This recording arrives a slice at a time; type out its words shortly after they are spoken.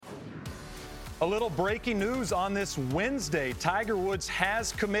A little breaking news on this Wednesday. Tiger Woods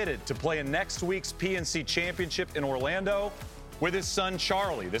has committed to play in next week's PNC Championship in Orlando with his son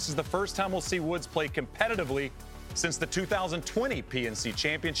Charlie. This is the first time we'll see Woods play competitively since the 2020 PNC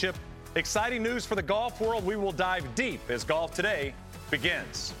Championship. Exciting news for the golf world. We will dive deep as Golf Today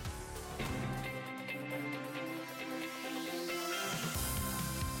begins.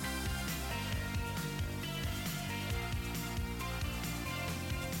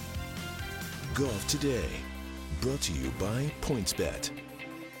 Golf Today, brought to you by PointsBet.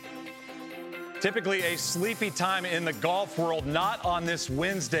 Typically a sleepy time in the golf world, not on this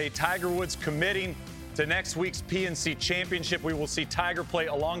Wednesday. Tiger Woods committing to next week's PNC Championship. We will see Tiger play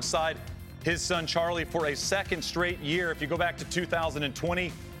alongside his son Charlie for a second straight year. If you go back to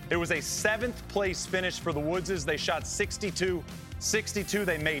 2020, it was a 7th place finish for the Woodses. They shot 62.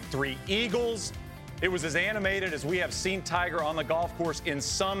 They made 3 eagles. It was as animated as we have seen Tiger on the golf course in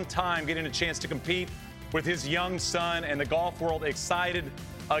some time, getting a chance to compete with his young son, and the golf world excited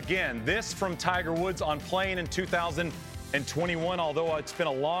again. This from Tiger Woods on playing in 2021. Although it's been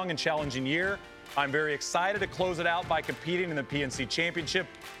a long and challenging year, I'm very excited to close it out by competing in the PNC Championship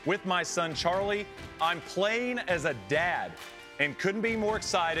with my son Charlie. I'm playing as a dad and couldn't be more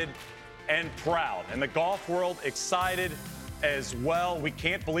excited and proud. And the golf world excited as well. We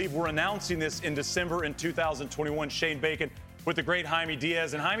can't believe we're announcing this in December in 2021. Shane Bacon with the great Jaime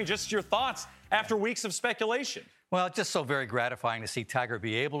Diaz. And Jaime, just your thoughts after weeks of speculation. Well, it's just so very gratifying to see Tiger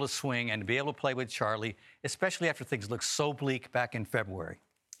be able to swing and to be able to play with Charlie, especially after things looked so bleak back in February.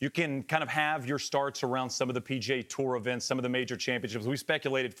 You can kind of have your starts around some of the PGA Tour events, some of the major championships. We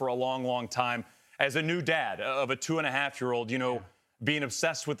speculated for a long, long time as a new dad of a 2.5-year-old, being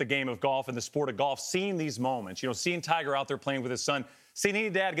obsessed with the game of golf and the sport of golf, seeing these moments, seeing Tiger out there playing with his son, seeing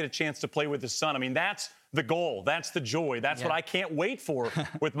any dad get a chance to play with his son. I mean, that's the goal. That's the joy. That's what I can't wait for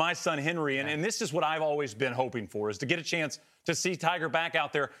with my son Henry. And this is what I've always been hoping for, is to get a chance to see Tiger back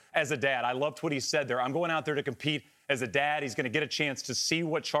out there as a dad. I loved what he said there. I'm going out there to compete as a dad. He's going to get a chance to see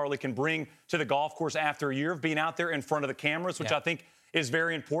what Charlie can bring to the golf course after a year of being out there in front of the cameras, which I think is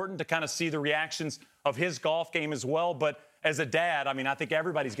very important to kind of see the reactions of his golf game as well. But as a dad, I think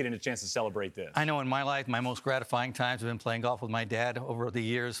everybody's getting a chance to celebrate this. I know in my life, my most gratifying times have been playing golf with my dad over the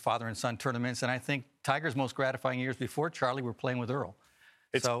years, father and son tournaments. And I think Tiger's most gratifying years before Charlie were playing with Earl.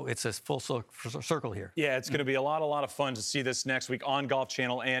 So it's a full circle here. Yeah, it's going to be a lot of fun to see this next week on Golf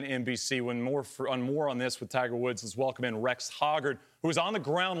Channel and NBC. More on this with Tiger Woods, let's welcome in Rex Hoggard, who was on the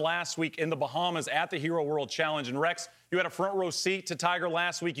ground last week in the Bahamas at the Hero World Challenge. And Rex, you had a front row seat to Tiger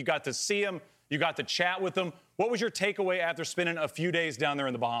last week. You got to see him. You got to chat with him. What was your takeaway after spending a few days down there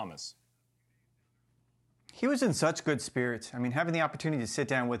in the Bahamas? He was in such good spirits. Having the opportunity to sit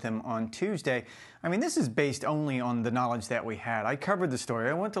down with him on Tuesday, this is based only on the knowledge that we had. I covered the story.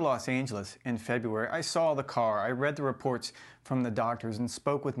 I went to Los Angeles in February. I saw the car. I read the reports from the doctors and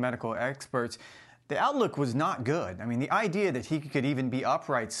spoke with medical experts. The outlook was not good. The idea that he could even be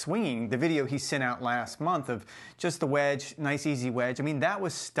upright swinging, the video he sent out last month of just the wedge, nice easy wedge, that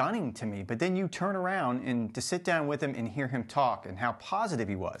was stunning to me. But then you turn around and to sit down with him and hear him talk and how positive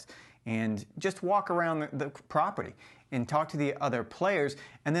he was, and just walk around the property and talk to the other players.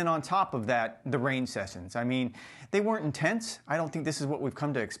 And then on top of that, the range sessions. They weren't intense. I don't think this is what we've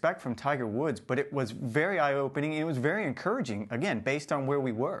come to expect from Tiger Woods, but it was very eye-opening and it was very encouraging, again, based on where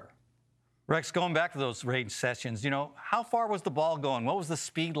we were. Rex, going back to those range sessions, how far was the ball going? What was the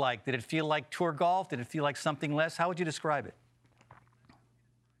speed like? Did it feel like tour golf? Did it feel like something less? How would you describe it?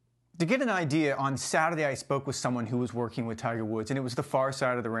 To get an idea, on Saturday I spoke with someone who was working with Tiger Woods, and it was the far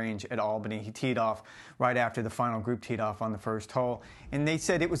side of the range at Albany. He teed off right after the final group teed off on the first hole. And they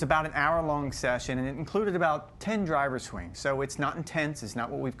said it was about an hour-long session, and it included about 10 driver swings. So it's not intense. It's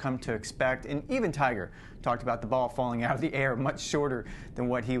not what we've come to expect. And even Tiger talked about the ball falling out of the air much shorter than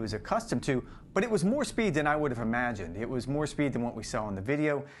what he was accustomed to. But it was more speed than I would have imagined. It was more speed than what we saw in the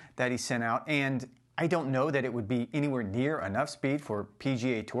video that he sent out. And I don't know that it would be anywhere near enough speed for a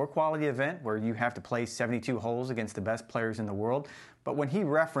PGA Tour quality event where you have to play 72 holes against the best players in the world. But when he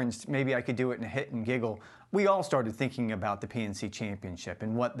referenced maybe I could do it in a hit and giggle, we all started thinking about the PNC Championship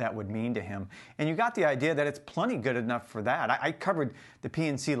and what that would mean to him. And you got the idea that it's plenty good enough for that. I covered the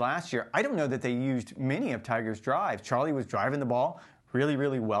PNC last year. I don't know that they used many of Tiger's drives. Charlie was driving the ball really,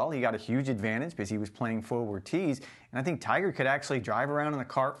 really well. He got a huge advantage because he was playing forward tees. And I think Tiger could actually drive around in the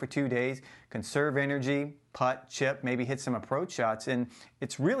cart for 2 days, conserve energy, putt, chip, maybe hit some approach shots. And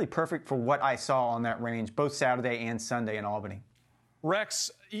it's really perfect for what I saw on that range, both Saturday and Sunday in Albany. Rex,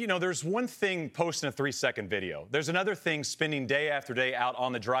 there's one thing posting a 3-second video. There's another thing spending day after day out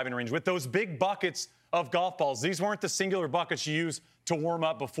on the driving range with those big buckets of golf balls. These weren't the singular buckets you use to warm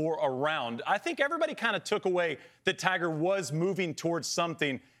up before a round. I think everybody kind of took away that Tiger was moving towards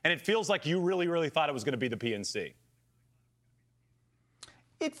something, and it feels like you really, really thought it was going to be the PNC.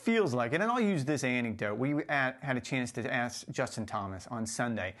 It feels like it, and I'll use this anecdote. We had a chance to ask Justin Thomas on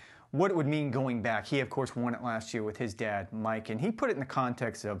Sunday what it would mean going back. He, of course, won it last year with his dad, Mike, and he put it in the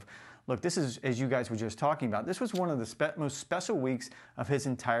context of, look, this is, as you guys were just talking about, this was one of the most special weeks of his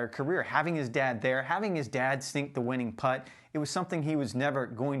entire career. Having his dad there, having his dad sink the winning putt, it was something he was never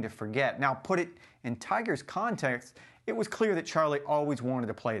going to forget. Now, put it in Tiger's context, it was clear that Charlie always wanted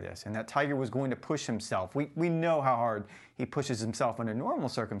to play this and that Tiger was going to push himself. We know how hard he pushes himself under normal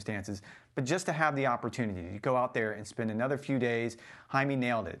circumstances, but just to have the opportunity to go out there and spend another few days, Jaime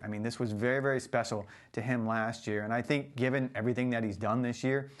nailed it. I mean, this was very, very special to him last year, and I think given everything that he's done this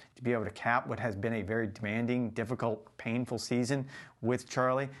year, to be able to cap what has been a very demanding, difficult, painful season with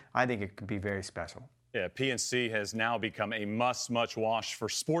Charlie, I think it could be very special. Yeah, PNC has now become a must watch for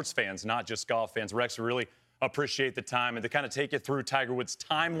sports fans, not just golf fans. Rex, we really appreciate the time and to kind of take you through Tiger Woods'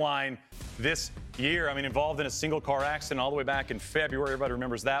 timeline this year. I mean, involved in a single car accident all the way back in February. Everybody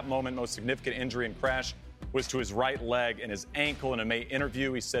remembers that moment. Most significant injury and crash was to his right leg and his ankle. In a May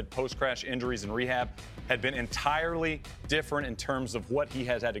interview, he said post-crash injuries and rehab had been entirely different in terms of what he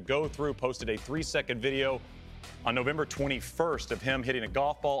has had to go through. Posted a 3-second video on November 21st of him hitting a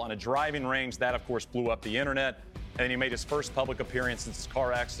golf ball on a driving range. That, of course, blew up the internet. And then he made his first public appearance since his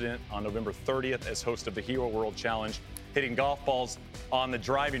car accident on November 30th as host of the Hero World Challenge, hitting golf balls on the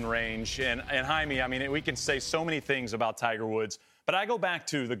driving range. And Jaime, I mean, we can say so many things about Tiger Woods, but I go back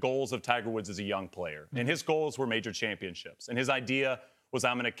to the goals of Tiger Woods as a young player. And his goals were major championships. And his idea was,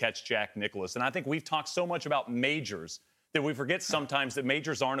 I'm going to catch Jack Nicklaus. And I think we've talked so much about majors that we forget sometimes that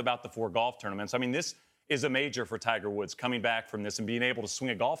majors aren't about the 4 golf tournaments. I mean, this is a major for Tiger Woods, coming back from this and being able to swing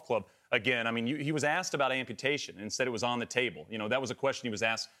a golf club again. I mean, he was asked about amputation and said it was on the table. You know, that was a question he was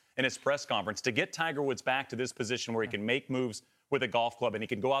asked in his press conference. To get Tiger Woods back to this position where he can make moves with a golf club and he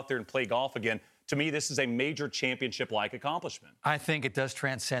can go out there and play golf again, to me, this is a major championship-like accomplishment. I think it does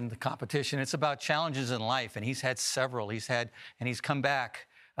transcend the competition. It's about challenges in life, and he's had several. He's come back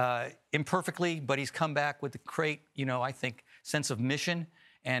imperfectly, but he's come back with a great, I think, sense of mission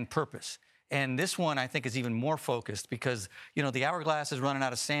and purpose. And this one, I think, is even more focused because, the hourglass is running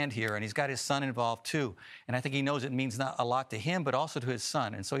out of sand here, and he's got his son involved, too. And I think he knows it means not a lot to him, but also to his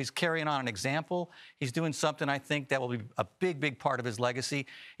son. And so he's carrying on an example. He's doing something, I think, that will be a big, big part of his legacy.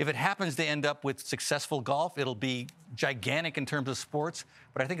 If it happens to end up with successful golf, it'll be gigantic in terms of sports,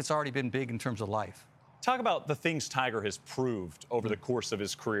 but I think it's already been big in terms of life. Talk about the things Tiger has proved over the course of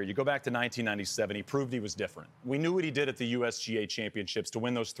his career. You go back to 1997, he proved he was different. We knew what he did at the USGA Championships to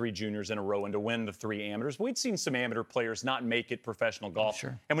win those 3 juniors in a row and to win the 3 amateurs. We'd seen some amateur players not make it professional golf.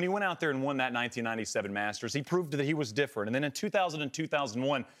 Sure. And when he went out there and won that 1997 Masters, he proved that he was different. And then in 2000 and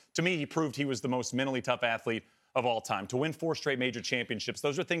 2001, to me, he proved he was the most mentally tough athlete of all time. To win 4 straight major championships,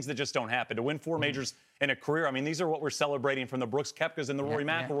 those are things that just don't happen. To win 4 majors in a career, I mean, these are what we're celebrating from the Brooks Koepkas and the Rory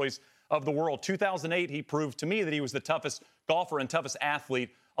McIlroys of the world. 2008, he proved to me that he was the toughest golfer and toughest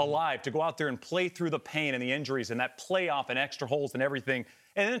athlete alive, to go out there and play through the pain and the injuries and that playoff and extra holes and everything.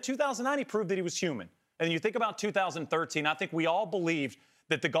 And then in 2009, he proved that he was human. And you think about 2013, I think we all believed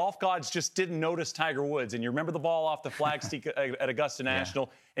that the golf gods just didn't notice Tiger Woods. And you remember the ball off the flagstick at Augusta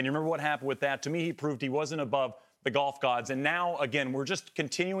National, and you remember what happened with that. To me, he proved he wasn't above the golf gods. And now, again, we're just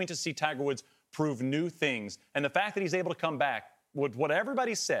continuing to see Tiger Woods prove new things. And the fact that he's able to come back, with what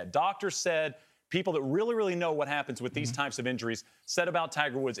everybody said, doctors said, people that really, really know what happens with these types of injuries said about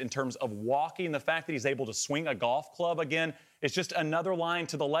Tiger Woods in terms of walking, the fact that he's able to swing a golf club again, is just another line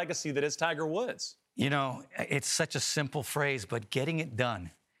to the legacy that is Tiger Woods. It's such a simple phrase, but getting it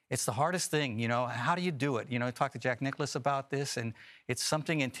done. It's the hardest thing, How do you do it? I talked to Jack Nicklaus about this, and it's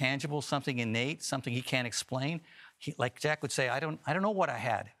something intangible, something innate, something he can't explain. Like Jack would say, I don't know what I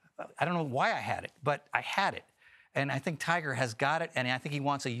had. I don't know why I had it, but I had it. And I think Tiger has got it, and I think he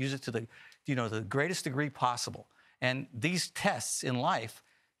wants to use it to the greatest degree possible. And these tests in life,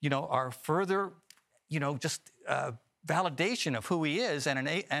 are further, validation of who he is and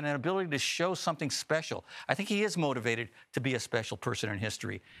an ability to show something special. I think he is motivated to be a special person in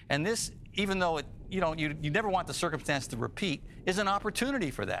history. And this, even though you never want the circumstance to repeat, is an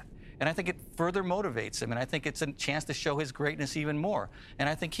opportunity for that. And I think it further motivates him. And I think it's a chance to show his greatness even more. And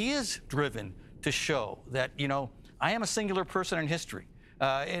I think he is driven to show that, I am a singular person in history.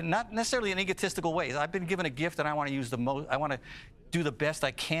 And not necessarily in egotistical ways. I've been given a gift and I want to use I want to do the best I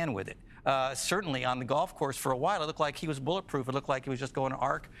can with it. Certainly on the golf course for a while, it looked like he was bulletproof. It looked like he was just going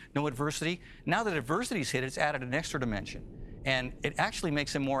arc, no adversity. Now that adversity's hit, it's added an extra dimension. And it actually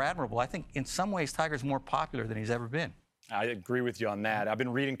makes him more admirable. I think in some ways Tiger's more popular than he's ever been. I agree with you on that. I've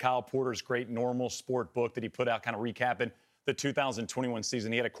been reading Kyle Porter's great Normal Sport book that he put out kind of recapping the 2021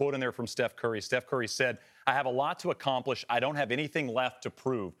 season. He had a quote in there from Steph Curry. Steph Curry said, "I have a lot to accomplish. I don't have anything left to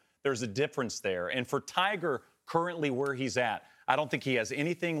prove." There's a difference there. And for Tiger, currently where he's at, I don't think he has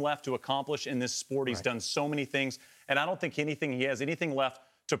anything left to accomplish in this sport. He's done so many things, and I don't think he has anything left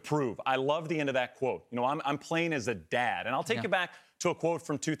to prove. I love the end of that quote. You know, I'm playing as a dad. And I'll take you back to a quote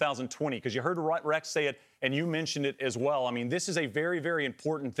from 2020, because you heard Rex say it, and you mentioned it as well. I mean, this is a very, very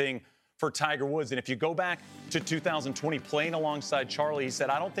important thing for Tiger Woods. And if you go back to 2020, playing alongside Charlie, he said,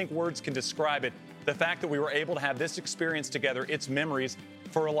 "I don't think words can describe it. The fact that we were able to have this experience together, it's memories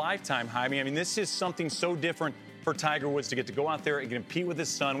for a lifetime, Jaime." I mean, this is something so different for Tiger Woods to get to go out there and compete with his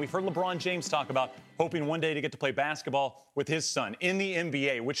son. We've heard LeBron James talk about hoping one day to get to play basketball with his son in the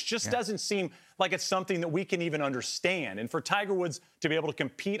NBA, which just doesn't seem like it's something that we can even understand. And for Tiger Woods to be able to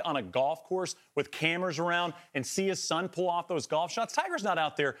compete on a golf course with cameras around and see his son pull off those golf shots, Tiger's not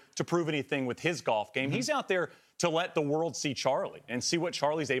out there to prove anything with his golf game. He's out there to let the world see Charlie and see what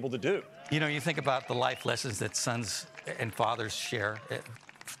Charlie's able to do. You know, you think about the life lessons that sons and fathers share,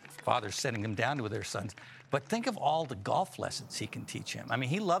 fathers sending them down to their sons. But think of all the golf lessons he can teach him. I mean,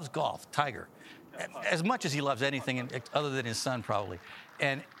 he loves golf, Tiger, as much as he loves anything other than his son, probably,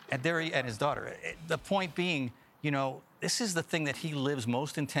 and his daughter. The point being, you know, this is the thing that he lives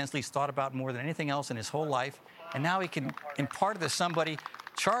most intensely. He's thought about more than anything else in his whole life, and now he can impart it to somebody,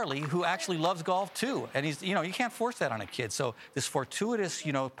 Charlie, who actually loves golf too. And he's, you know, you can't force that on a kid. So this fortuitous,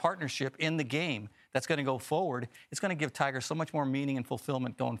 you know, partnership in the game that's going to go forward, it's going to give Tiger so much more meaning and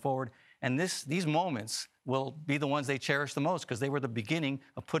fulfillment going forward. And these moments will be the ones they cherish the most, because they were the beginning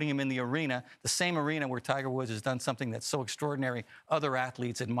of putting him in the arena, the same arena where Tiger Woods has done something that's so extraordinary. Other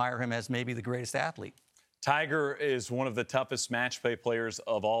athletes admire him as maybe the greatest athlete. Tiger is one of the toughest match play players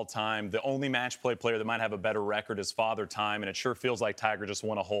of all time. The only match play player that might have a better record is Father Time, and it sure feels like Tiger just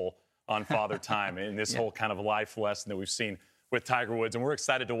won a hole on Father Time in this whole kind of life lesson that we've seen with Tiger Woods. And we're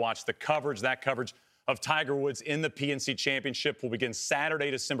excited to watch the coverage, that coverage of Tiger Woods in the PNC Championship will begin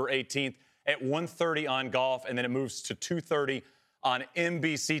Saturday, December 18th at 1:30 on Golf, and then it moves to 2:30 on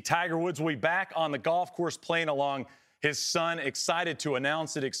NBC. Tiger Woods will be back on the golf course playing along his son. Excited to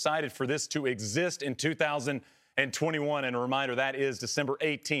announce it, excited for this to exist in 2021. And a reminder, that is December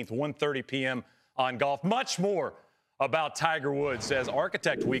 18th, 1:30 p.m. on Golf. Much more about Tiger Woods as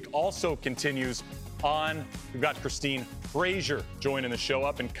Architect Week also continues on. We've got Christine Frazier joining the show,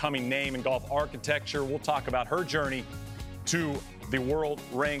 up and coming name in golf architecture. We'll talk about her journey to the world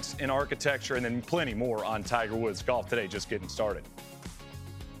ranks in architecture, and then plenty more on Tiger Woods. Golf Today just getting started.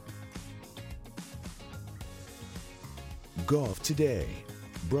 Golf Today,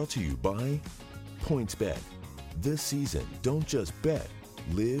 brought to you by PointsBet. This season, don't just bet,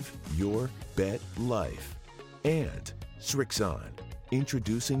 live your bet life. And Srixon,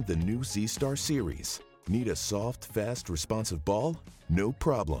 introducing the new Z-Star Series. Need a soft, fast, responsive ball? No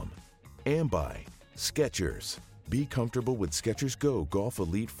problem. And by Skechers. Be comfortable with Skechers Go Golf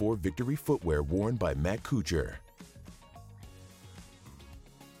Elite 4 Victory footwear worn by Matt Kuchar.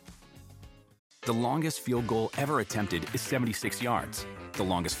 The longest field goal ever attempted is 76 yards. The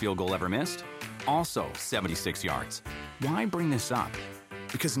longest field goal ever missed? Also 76 yards. Why bring this up?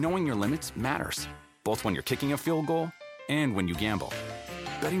 Because knowing your limits matters, both when you're kicking a field goal and when you gamble.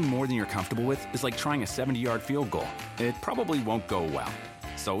 Betting more than you're comfortable with is like trying a 70-yard field goal. It probably won't go well.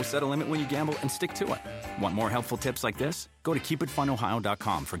 So set a limit when you gamble and stick to it. Want more helpful tips like this? Go to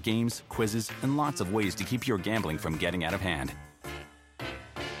keepitfunohio.com for games, quizzes, and lots of ways to keep your gambling from getting out of hand.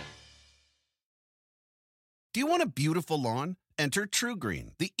 Do you want a beautiful lawn? Enter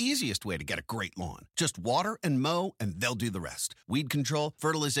TruGreen, the easiest way to get a great lawn. Just water and mow, and they'll do the rest. Weed control,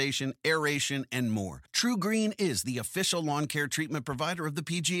 fertilization, aeration, and more. TruGreen is the official lawn care treatment provider of the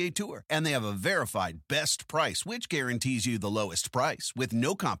PGA Tour, and they have a verified best price, which guarantees you the lowest price with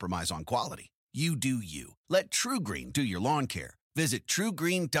no compromise on quality. You do you. Let TruGreen do your lawn care. Visit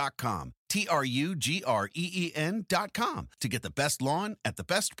TruGreen.com, TruGreen.com, to get the best lawn at the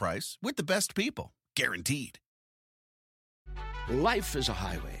best price with the best people. Guaranteed. Life is a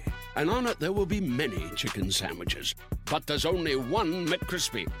highway, and on it there will be many chicken sandwiches. But there's only one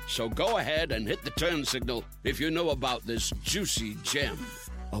McCrispy. So go ahead and hit the turn signal if you know about this juicy gem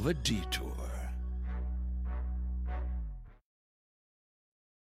of a detour.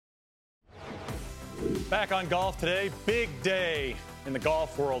 Back on Golf Today, big day in the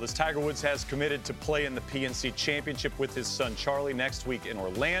golf world as Tiger Woods has committed to play in the PNC Championship with his son Charlie next week in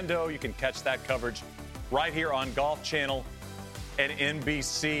Orlando. You can catch that coverage right here on Golf Channel and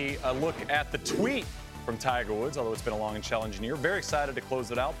NBC. A look at the tweet from Tiger Woods, although it's been a long and challenging year. Very excited to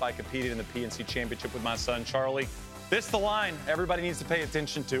close it out by competing in the PNC Championship with my son, Charlie. This is the line everybody needs to pay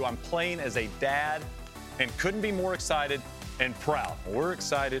attention to. I'm playing as a dad and couldn't be more excited and proud. We're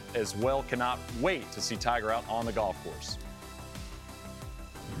excited as well. Cannot wait to see Tiger out on the golf course.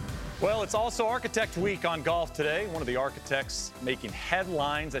 Well, it's also Architect Week on golf today. One of the architects making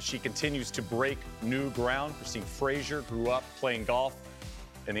headlines as she continues to break new ground. Christine Frazier grew up playing golf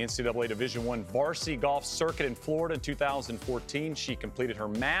in the NCAA Division I varsity golf circuit in Florida in 2014. She completed her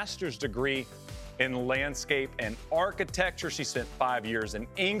master's degree in landscape and architecture. She spent 5 years in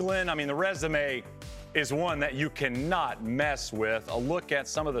England. I mean, the resume is one that you cannot mess with. A look at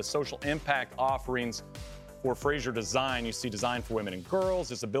some of the social impact offerings for Frazier Design. You see design for women and girls,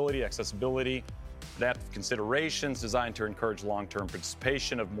 disability, accessibility, adaptive considerations designed to encourage long-term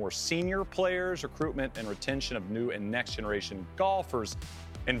participation of more senior players, recruitment and retention of new and next-generation golfers,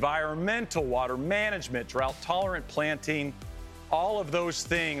 environmental, water management, drought-tolerant planting, all of those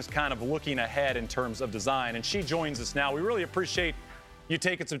things kind of looking ahead in terms of design. And she joins us now. We really appreciate you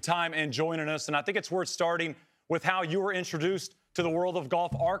taking some time and joining us. And I think it's worth starting with how you were introduced to the world of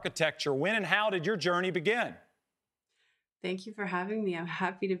golf architecture. When and how did your journey begin? Thank you for having me. I'm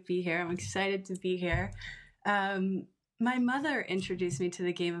happy to be here. I'm excited to be here. My mother introduced me to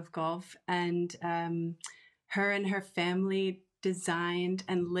the game of golf, and her and her family designed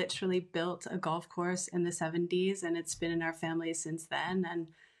and literally built a golf course in the 70s, and it's been in our family since then. And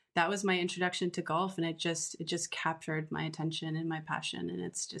that was my introduction to golf, and it just captured my attention and my passion, and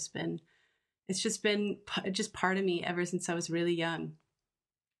it's just been part of me ever since I was really young.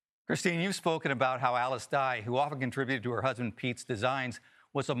 Christine, you've spoken about how Alice Dye, who often contributed to her husband Pete's designs,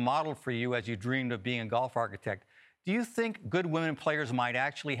 was a model for you as you dreamed of being a golf architect. Do you think good women players might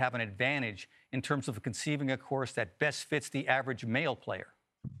actually have an advantage in terms of conceiving a course that best fits the average male player?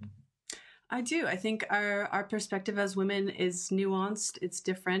 I do. I think our perspective as women is nuanced. It's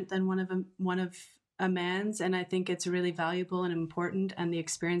different than one of a man's, and I think it's really valuable and important. And the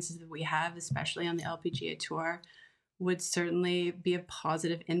experiences that we have, especially on the LPGA Tour, would certainly be a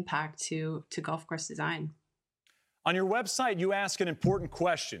positive impact to golf course design. On your website, you ask an important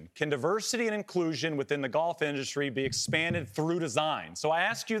question. Can diversity and inclusion within the golf industry be expanded through design? So I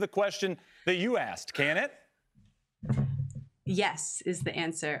asked you the question that you asked. Can it? Yes is the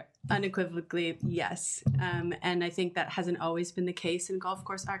answer. Unequivocally, yes. And I think that hasn't always been the case in golf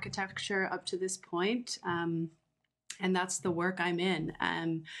course architecture up to this point. And that's the work I'm in.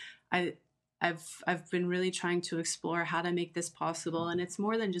 I've been really trying to explore how to make this possible. And it's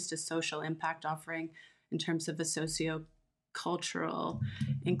more than just a social impact offering in terms of a socio-cultural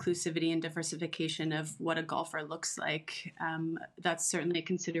inclusivity and diversification of what a golfer looks like. That's certainly a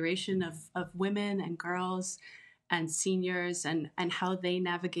consideration of women and girls and seniors and how they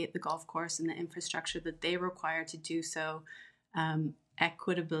navigate the golf course and the infrastructure that they require to do so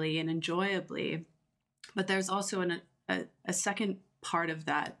equitably and enjoyably. But there's also a second part of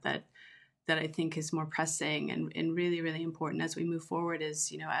that I think is more pressing and really, really important as we move forward is,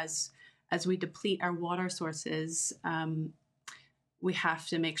 as we deplete our water sources, we have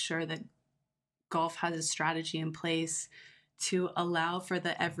to make sure that golf has a strategy in place to allow for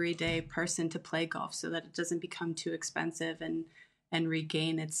the everyday person to play golf so that it doesn't become too expensive and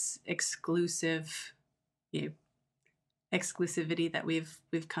regain its exclusivity that we've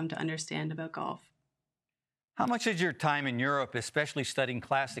come to understand about golf. How much did your time in Europe, especially studying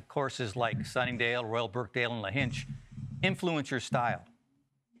classic courses like Sunningdale, Royal Birkdale, and Lahinch, influence your style?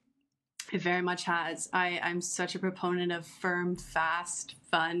 It very much has. I'm such a proponent of firm, fast,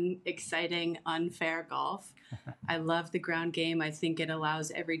 fun, exciting, unfair golf. I love the ground game. I think it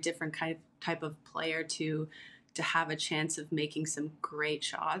allows every different type of player to have a chance of making some great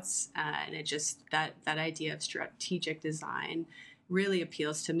shots. And it just that idea of strategic design really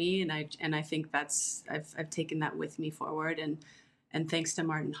appeals to me. And I think I've taken that with me forward. And thanks to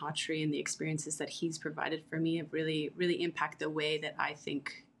Martin Hawtrey and the experiences that he's provided for me, it really, really impact the way that I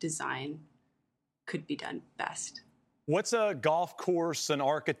think design could be done best. What's a golf course, an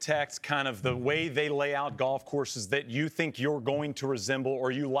architect, kind of the way they lay out golf courses that you think you're going to resemble or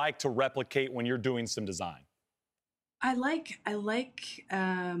you like to replicate when you're doing some design? I like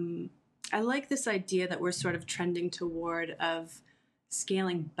this idea that we're sort of trending toward of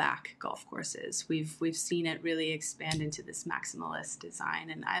scaling back golf courses. We've seen it really expand into this maximalist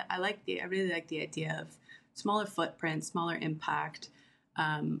design, and I really like the idea of smaller footprint, smaller impact,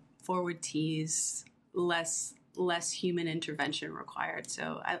 forward tees, less human intervention required.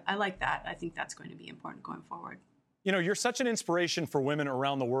 So I like that. I think that's going to be important going forward. You know, you're such an inspiration for women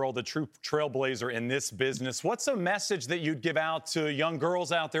around the world, a true trailblazer in this business. What's a message that you'd give out to young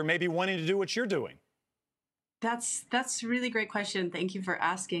girls out there maybe wanting to do what you're doing? That's a really great question. Thank you for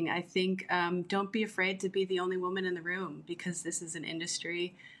asking. I think don't be afraid to be the only woman in the room, because this is an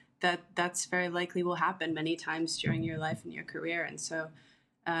industry that's very likely will happen many times during your life and your career. And so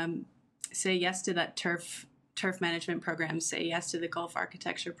say yes to that turf management program, say yes to the golf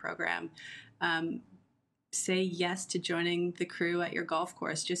architecture program, say yes to joining the crew at your golf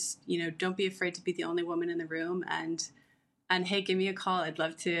course. Just, don't be afraid to be the only woman in the room, and hey, give me a call. I'd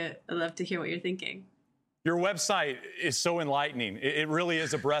love to hear what you're thinking. Your website is so enlightening. It really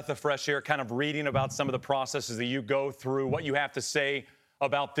is a breath of fresh air, kind of reading about some of the processes that you go through, what you have to say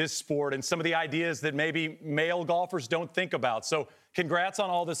about this sport, and some of the ideas that maybe male golfers don't think about. So congrats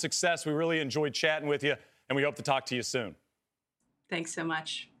on all the success. We really enjoyed chatting with you, and we hope to talk to you soon. Thanks so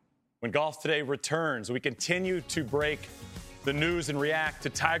much. When Golf Today returns, we continue to break the news and react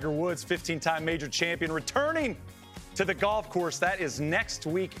to Tiger Woods, 15-time major champion, returning to the golf course. That is next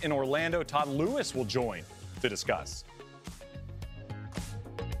week in Orlando. Todd Lewis will join to discuss.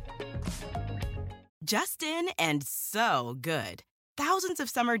 Just in and so good. Thousands of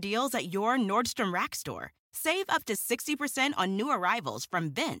summer deals at your Nordstrom Rack store. Save up to 60% on new arrivals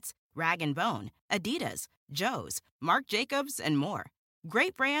from Vince, Rag & Bone, Adidas, Joe's, Marc Jacobs, and more.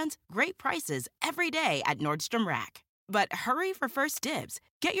 Great brands, great prices every day at Nordstrom Rack. But hurry for first dibs.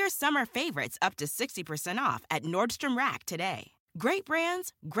 Get your summer favorites up to 60% off at Nordstrom Rack today. Great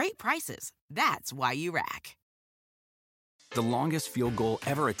brands, great prices. That's why you rack. The longest field goal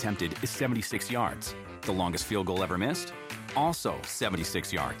ever attempted is 76 yards. The longest field goal ever missed? Also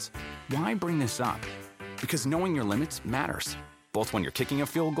 76 yards. Why bring this up? Because knowing your limits matters, both when you're kicking a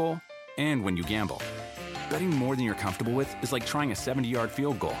field goal and when you gamble. Betting more than you're comfortable with is like trying a 70-yard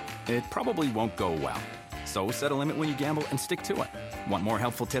field goal. It probably won't go well. So set a limit when you gamble and stick to it. Want more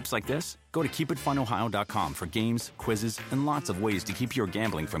helpful tips like this? Go to keepitfunohio.com for games, quizzes, and lots of ways to keep your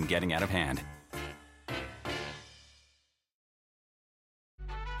gambling from getting out of hand.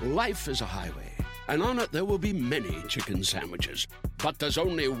 Life is a highway, and on it there will be many chicken sandwiches. But there's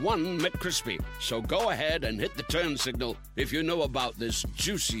only one McCrispy. So go ahead and hit the turn signal if you know about this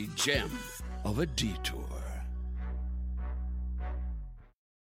juicy gem of a detour.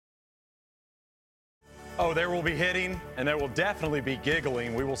 Oh, there will be hitting, and there will definitely be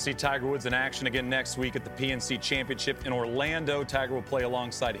giggling. We will see Tiger Woods in action again next week at the PNC Championship in Orlando. Tiger will play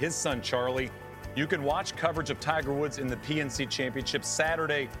alongside his son, Charlie. You can watch coverage of Tiger Woods in the PNC Championship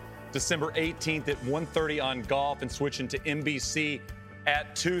Saturday, December 18th at 1:30 on Golf, and switching to NBC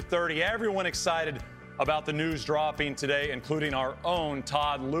at 2:30. Everyone excited about the news dropping today, including our own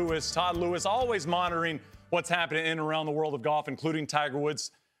Todd Lewis. Todd Lewis always monitoring what's happening in and around the world of golf, including Tiger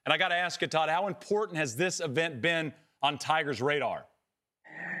Woods. And I got to ask you, Todd, how important has this event been on Tiger's radar?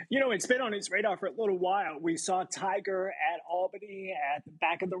 It's been on his radar for a little while. We saw Tiger at Albany at the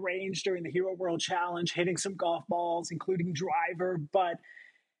back of the range during the Hero World Challenge, hitting some golf balls, including driver. But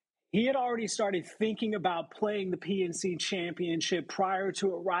he had already started thinking about playing the PNC Championship prior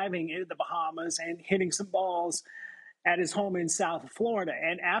to arriving in the Bahamas and hitting some balls at his home in South Florida.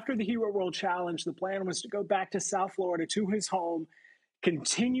 And after the Hero World Challenge, the plan was to go back to South Florida, to his home,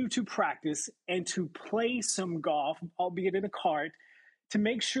 continue to practice and to play some golf, albeit in a cart, to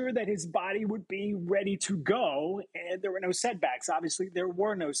make sure that his body would be ready to go and there were no setbacks. Obviously, there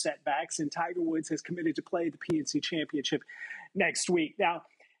were no setbacks, and Tiger Woods has committed to play the PNC Championship next week. Now,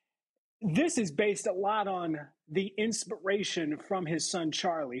 this is based a lot on the inspiration from his son,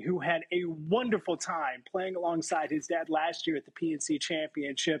 Charlie, who had a wonderful time playing alongside his dad last year at the PNC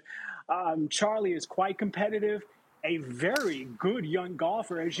Championship. Charlie is quite competitive. A very good young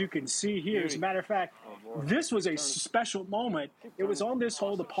golfer, as you can see here. As a matter of fact, this was a special moment. It was on this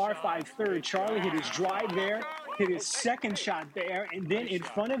hole, the par 5 third. Charlie hit his drive there, hit his second shot there, and then in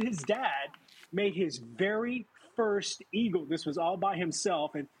front of his dad, made his very first eagle. This was all by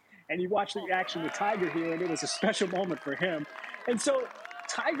himself. And you watch the reaction with Tiger here, and it was a special moment for him. And so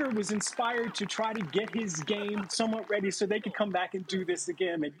Tiger was inspired to try to get his game somewhat ready so they could come back and do this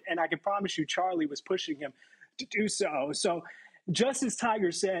again. And I can promise you, Charlie was pushing him to do so. So just as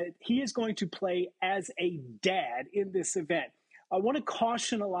Tiger said, he is going to play as a dad in this event. I want to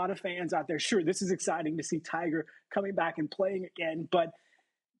caution a lot of fans out there. Sure, this is exciting to see Tiger coming back and playing again, but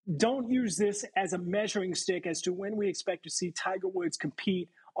don't use this as a measuring stick as to when we expect to see Tiger Woods compete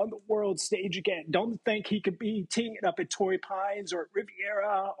on the world stage again. Don't think he could be teeing it up at Torrey Pines or at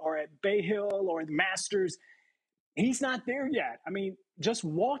Riviera or at Bay Hill or the Masters. He's not there yet. I mean, just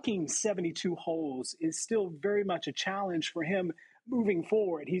walking 72 holes is still very much a challenge for him moving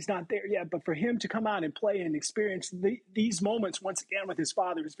forward. He's not there yet, but for him to come out and play and experience these moments once again with his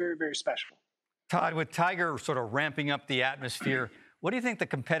father is very, very special. Todd, with Tiger sort of ramping up the atmosphere, what do you think the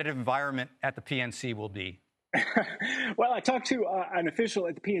competitive environment at the PNC will be? Well, I talked to an official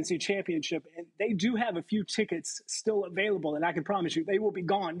at the PNC Championship, and they do have a few tickets still available, and I can promise you they will be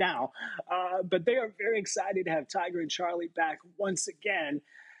gone now. But they are very excited to have Tiger and Charlie back once again.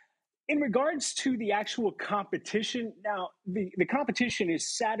 In regards to the actual competition, now the competition is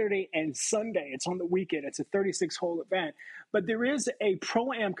Saturday and Sunday. It's on the weekend. It's a 36-hole event. But there is a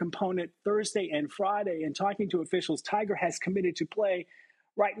Pro-Am component Thursday and Friday. And talking to officials, Tiger has committed to play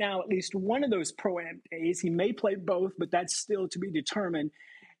right now at least one of those Pro-Am days. He may play both, but that's still to be determined.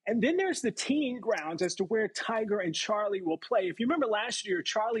 And then there's the teeing grounds as to where Tiger and Charlie will play. If you remember last year,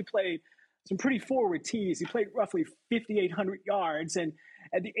 Charlie played some pretty forward tees. He played roughly 5,800 yards, and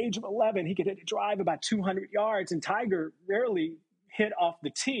at the age of 11, he could hit a drive about 200 yards, and Tiger rarely hit off the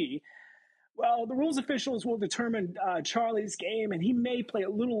tee. Well, the rules officials will determine Charlie's game, and he may play a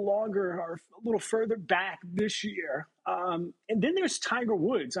little longer or a little further back this year. And then there's Tiger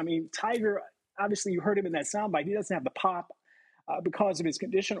Woods. I mean, Tiger, obviously you heard him in that soundbite. He doesn't have the pop because of his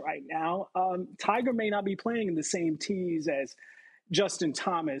condition right now. Tiger may not be playing in the same tees as Justin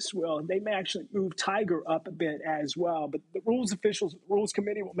Thomas will. They may actually move Tiger up a bit as well. But the rules officials, the rules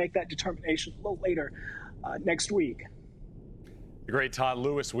committee will make that determination a little later next week. The great Todd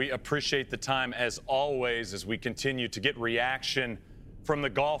Lewis, we appreciate the time as always as we continue to get reaction from the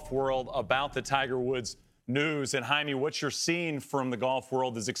golf world about the Tiger Woods news. And Jaime, what you're seeing from the golf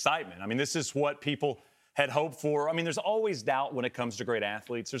world is excitement. I mean, this is what people had hoped for. I mean, there's always doubt when it comes to great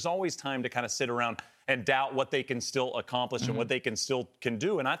athletes. There's always time to kind of sit around and doubt what they can still accomplish and what they can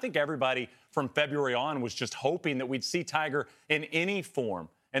do. And I think everybody from February on was just hoping that we'd see Tiger in any form.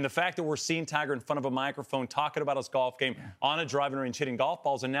 And the fact that we're seeing Tiger in front of a microphone talking about his golf game on a driving range, hitting golf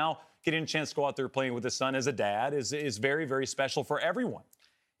balls, and now getting a chance to go out there playing with his son as a dad is very, very special for everyone.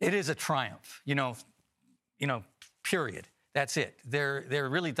 It is a triumph, period. That's it. There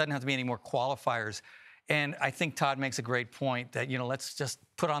really doesn't have to be any more qualifiers. And I think Todd makes a great point that, let's just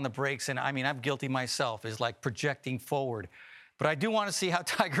put on the brakes. And I mean, I'm guilty myself, is like projecting forward. But I do want to see how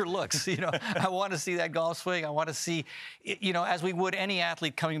Tiger looks. I want to see that golf swing. I want to see, as we would any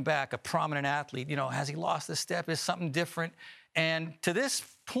athlete coming back, a prominent athlete, has he lost a step? Is something different? And to this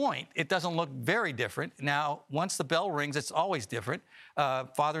point, it doesn't look very different. Now, once the bell rings, it's always different.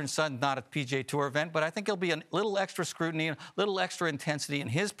 Father and son, not a PGA Tour event, but I think there'll be a little extra scrutiny, a little extra intensity in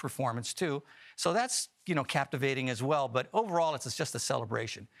his performance, too. So that's, captivating as well. But overall, it's just a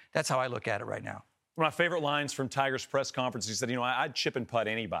celebration. That's how I look at it right now. One of my favorite lines from Tiger's press conference, he said, I'd chip and putt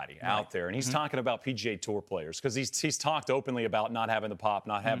anybody out there. And he's talking about PGA Tour players because he's talked openly about not having the pop,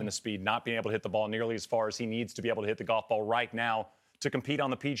 not having the speed, not being able to hit the ball nearly as far as he needs to be able to hit the golf ball right now to compete on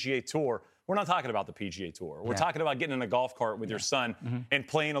the PGA Tour. We're not talking about the PGA Tour. We're talking about getting in a golf cart with your son and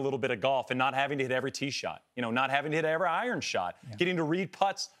playing a little bit of golf and not having to hit every tee shot, not having to hit every iron shot, getting to read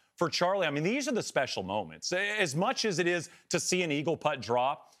putts for Charlie. I mean, these are the special moments. As much as it is to see an eagle putt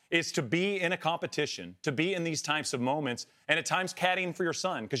drop, is to be in a competition, to be in these types of moments, and at times caddying for your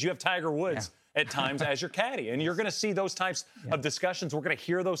son, because you have Tiger Woods at times as your caddy. And you're going to see those types of discussions. We're going to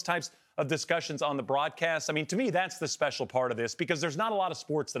hear those types of discussions on the broadcast. I mean, to me, that's the special part of this, because there's not a lot of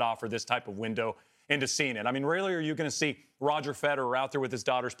sports that offer this type of window into seeing it. I mean, rarely are you going to see Roger Federer out there with his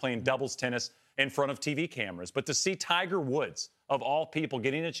daughters playing doubles tennis in front of TV cameras. But to see Tiger Woods, of all people,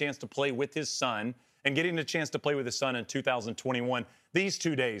 getting a chance to play with his son and getting a chance to play with his son in 2021, these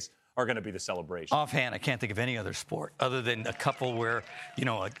 2 days are going to be the celebration. Offhand, I can't think of any other sport other than a couple where,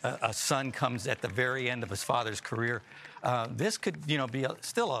 a son comes at the very end of his father's career. This could, be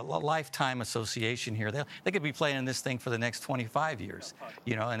still a lifetime association here. They could be playing in this thing for the next 25 years,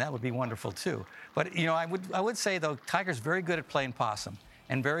 and that would be wonderful too. But, I would say, though, Tiger's very good at playing possum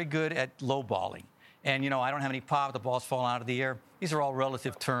and very good at lowballing. And, I don't have any pop, the ball's falling out of the air. These are all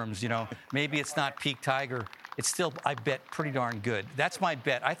relative terms, Maybe it's not peak Tiger. It's still, I bet, pretty darn good. That's my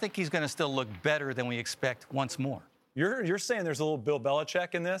bet. I think he's going to still look better than we expect once more. You're saying there's a little Bill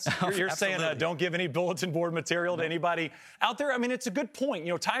Belichick in this? You're saying don't give any bulletin board material to anybody out there? I mean, it's a good point.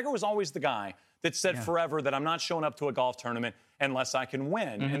 Tiger was always the guy that said forever that I'm not showing up to a golf tournament unless I can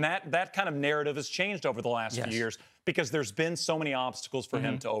win. And that kind of narrative has changed over the last few years because there's been so many obstacles for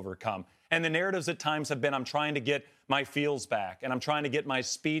him to overcome. And the narratives at times have been, I'm trying to get my feels back and I'm trying to get my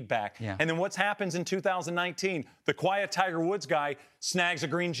speed back. And then what happens in 2019? The quiet Tiger Woods guy snags a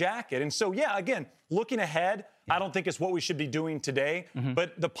green jacket. And so, again, looking ahead, I don't think it's what we should be doing today.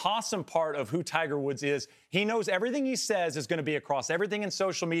 But the possum part of who Tiger Woods is, he knows everything he says is going to be across everything in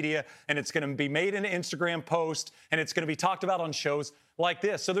social media, and it's going to be made in an Instagram post, and it's going to be talked about on shows like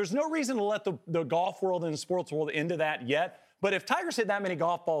this. So there's no reason to let the golf world and the sports world into that yet. But if Tiger's hit that many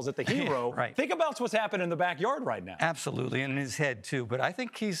golf balls at the Hero, Right. think about what's happening in the backyard right now. Absolutely, and in his head too. But I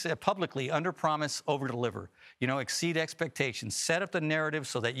think he's publicly under-promise, over-deliver. Exceed expectations, set up the narrative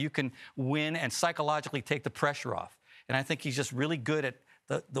so that you can win and psychologically take the pressure off. And I think he's just really good at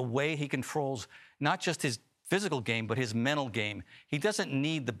the way he controls not just his physical game, but his mental game. He doesn't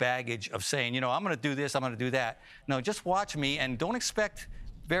need the baggage of saying, I'm going to do this, I'm going to do that. No, just watch me and don't expect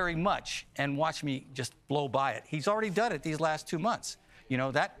very much and watch me just blow by it. He's already done it these last 2 months.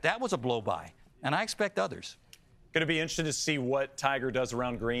 That was a blow by, and I expect others. Going to be interested to see what Tiger does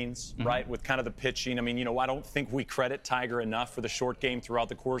around greens, right, with kind of the pitching. I mean, I don't think we credit Tiger enough for the short game throughout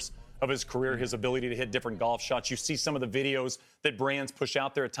the course of his career, his ability to hit different golf shots. You see some of the videos that brands push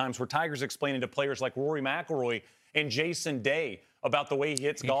out there at times where Tiger's explaining to players like Rory McIlroy and Jason Day about the way he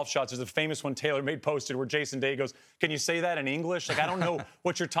hits golf shots. There's a famous one TaylorMade posted where Jason Day goes, "Can you say that in English? Like, I don't know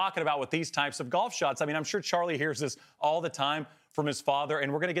what you're talking about with these types of golf shots." I mean, I'm sure Charlie hears this all the time from his father,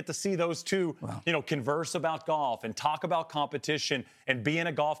 and we're going to get to see those two, converse about golf and talk about competition and be in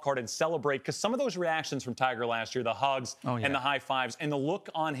a golf cart and celebrate. Because some of those reactions from Tiger last year, the hugs and the high fives and the look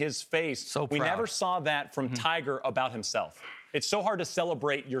on his face, we never saw that from Tiger about himself. It's so hard to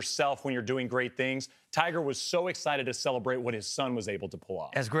celebrate yourself when you're doing great things. Tiger was so excited to celebrate what his son was able to pull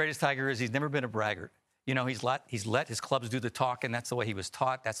off. As great as Tiger is, he's never been a braggart. He's let his clubs do the talking. That's the way he was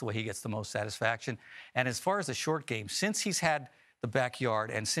taught. That's the way he gets the most satisfaction. And as far as the short game, since he's had the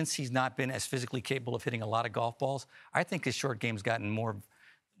backyard and since he's not been as physically capable of hitting a lot of golf balls, I think his short game's gotten more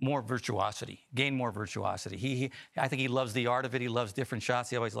virtuosity, gained more virtuosity. I think he loves the art of it. He loves different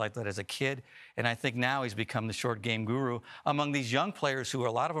shots. He always liked that as a kid. And I think now he's become the short game guru among these young players who a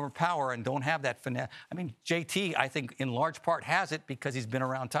lot of them are power and don't have that finesse. I mean, JT, I think in large part has it because he's been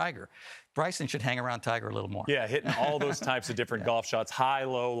around Tiger. Bryson should hang around Tiger a little more. Yeah, hitting all those types of different golf shots, high,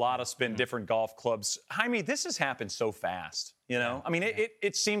 low, a lot of spin, different golf clubs. Jaime, this has happened so fast. I mean,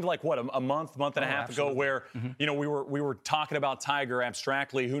 it seemed like, a month and a half ago where, we were talking about Tiger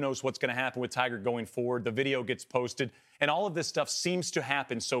abstractly. Who knows what's going to happen with Tiger going forward? The video gets posted, and all of this stuff seems to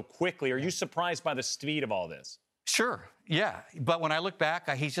happen so quickly. Are you surprised by the speed of all this? Sure, yeah. But when I look back,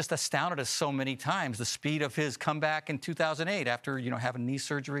 he's just astounded us so many times. The speed of his comeback in 2008 after, having knee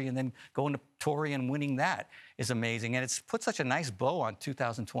surgery and then going to Torrey and winning that is amazing. And it's put such a nice bow on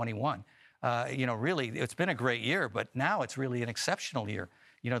 2021. Really, it's been a great year, but now it's really an exceptional year.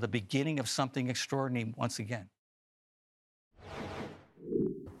 The beginning of something extraordinary once again.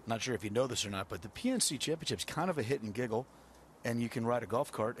 Not sure if you know this or not, but the PNC Championship's kind of a hit and giggle, and you can ride a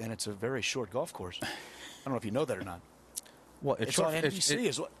golf cart, and it's a very short golf course. I don't know if you know that or not. Well, it's on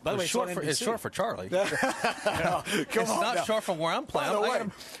NBC. By the way, it's short for Charlie. It's not short from where I'm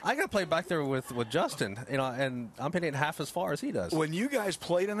playing. I got to play back there with Justin, and I'm hitting half as far as he does. When you guys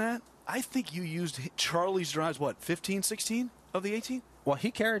played in that, I think you used Charlie's drives, 15, 16 of the 18? Well,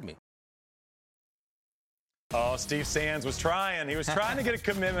 he carried me. Oh, Steve Sands was trying. He was trying to get a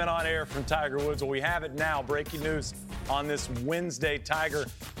commitment on air from Tiger Woods. Well, we have it now. Breaking news on this Wednesday. Tiger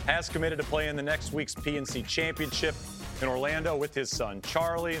has committed to play in the next week's PNC Championship in Orlando with his son,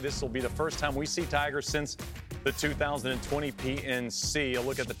 Charlie. This will be the first time we see Tiger since the 2020 PNC. A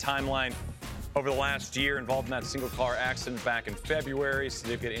look at the timeline over the last year involved in that single car accident back in February.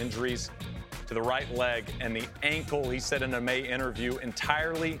 Significant injuries to the right leg and the ankle. He said in a May interview,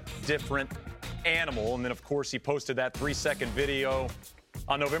 entirely different animal. And then, of course, he posted that 3-second video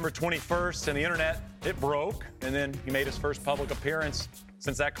on November 21st, and the internet, it broke. And then he made his first public appearance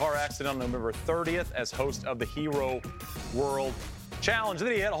since that car accident on November 30th as host of the Hero World Challenge. And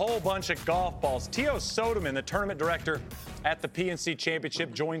then he hit a whole bunch of golf balls. Tio Soderman, the tournament director at the PNC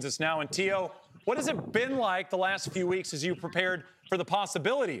Championship, joins us now. And Tio, what has it been like the last few weeks as you prepared for the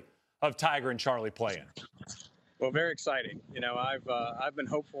possibility of Tiger and Charlie playing? Well, very exciting. I've been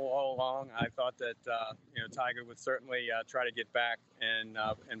hopeful all along. I thought that Tiger would certainly try to get back and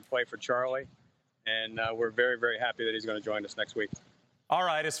play for Charlie, and we're very, very happy that he's going to join us next week. All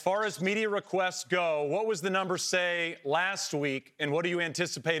right. As far as media requests go, what was the number say last week, and what do you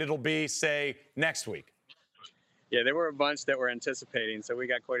anticipate it'll be say next week? Yeah, there were a bunch that were anticipating, so we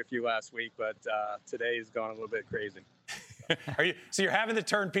got quite a few last week, but today has gone a little bit crazy. So you're having to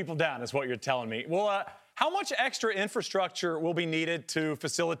turn people down, is what you're telling me. Well, how much extra infrastructure will be needed to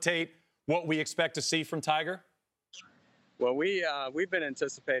facilitate what we expect to see from Tiger? Well, we've been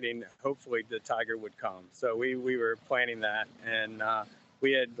anticipating, hopefully, that Tiger would come. So we were planning that, and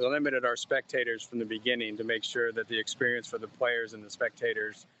we had limited our spectators from the beginning to make sure that the experience for the players and the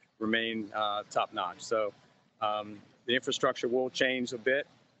spectators remain top-notch. So the infrastructure will change a bit,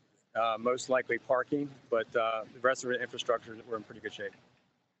 most likely parking, but the rest of the infrastructure, we're in pretty good shape.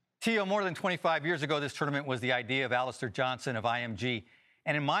 Tio, more than 25 years ago, this tournament was the idea of Alistair Johnson of IMG.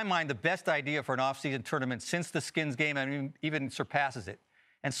 And in my mind, the best idea for an off-season tournament since the skins game, and even surpasses it.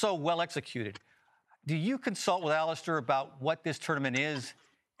 And so well executed. Do you consult with Alistair about what this tournament is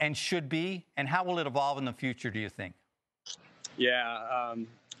and should be, and how will it evolve in the future, do you think? Yeah,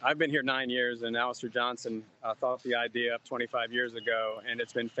 I've been here 9 years, and Alistair Johnson thought the idea up 25 years ago, and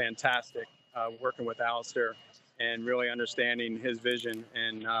it's been fantastic working with Alistair and really understanding his vision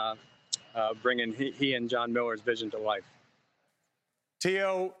and bringing he and John Miller's vision to life.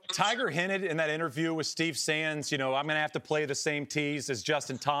 Tio, Tiger hinted in that interview with Steve Sands, I'm going to have to play the same tees as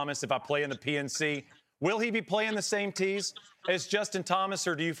Justin Thomas if I play in the PNC. Will he be playing the same tees as Justin Thomas,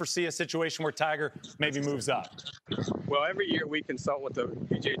 or do you foresee a situation where Tiger maybe moves up? Well, every year we consult with the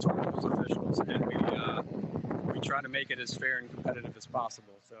PGA Tour officials, and we try to make it as fair and competitive as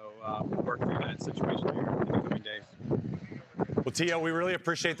possible. So we'll work through that situation here in the coming days. Well, Tio, we really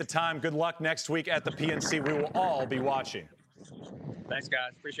appreciate the time. Good luck next week at the PNC. We will all be watching. Thanks,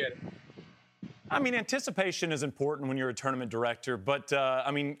 guys. Appreciate it. I mean, anticipation is important when you're a tournament director, but,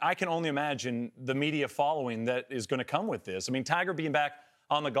 I can only imagine the media following that is going to come with this. I mean, Tiger being back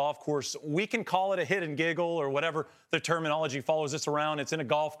on the golf course, we can call it a hit and giggle or whatever the terminology follows this around. It's in a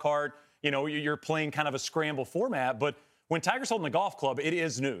golf cart. You're playing kind of a scramble format, but when Tiger's holding the golf club, it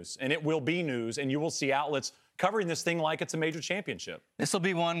is news, and it will be news, and you will see outlets covering this thing like it's a major championship. This will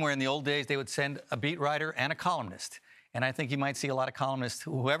be one where in the old days they would send a beat writer and a columnist. And I think you might see a lot of columnists,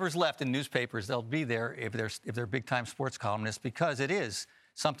 whoever's left in newspapers, they'll be there if they're big-time sports columnists, because it is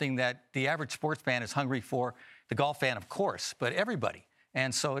something that the average sports fan is hungry for. The golf fan, of course, but everybody.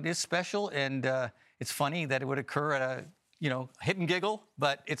 And so it is special, and it's funny that it would occur at a hit and giggle,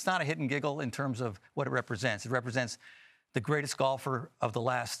 but it's not a hit and giggle in terms of what it represents. It represents the greatest golfer of the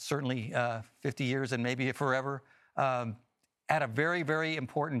last, certainly 50 years and maybe forever, at a very, very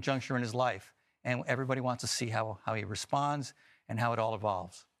important juncture in his life. And everybody wants to see how he responds and how it all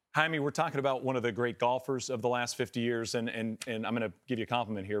evolves. Jaime, we're talking about one of the great golfers of the last 50 years, and I'm going to give you a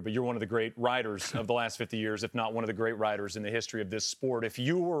compliment here, but you're one of the great writers of the last 50 years, if not one of the great writers in the history of this sport. If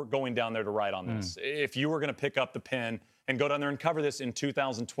you were going down there to write on this, if you were going to pick up the pen and go down there and cover this in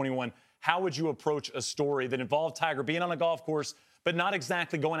 2021, how would you approach a story that involved Tiger being on a golf course, but not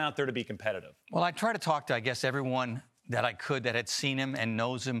exactly going out there to be competitive? Well, I try to talk to, I guess, everyone that I could that had seen him and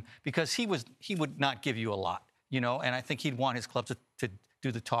knows him, because he would not give you a lot, and I think he'd want his clubs to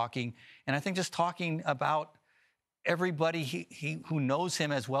do the talking. And I think just talking about everybody who knows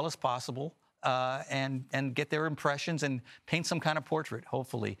him as well as possible, and get their impressions and paint some kind of portrait,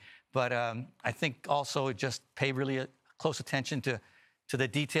 hopefully. But I think also just pay really close attention to the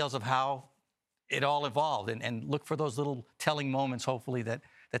details of how it all evolved, and look for those little telling moments, hopefully, that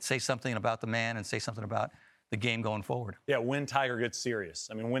say something about the man and say something about the game going forward. Yeah, when Tiger gets serious.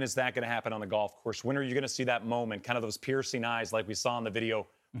 I mean, when is that going to happen on the golf course? When are you going to see that moment, kind of those piercing eyes like we saw in the video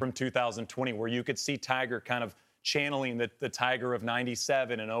from 2020, where you could see Tiger kind of channeling the Tiger of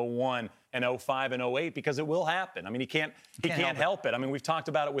 97 and 01 and 05 and 08, because it will happen. I mean, he can't help it. I mean, we've talked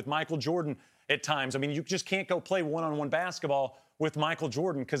about it with Michael Jordan at times. I mean, you just can't go play one-on-one basketball with Michael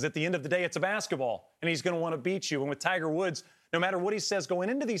Jordan, because at the end of the day, it's a basketball, and he's going to want to beat you. And with Tiger Woods, no matter what he says going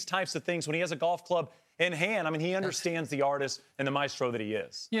into these types of things, when he has a golf club in hand, I mean, he understands the artist and the maestro that he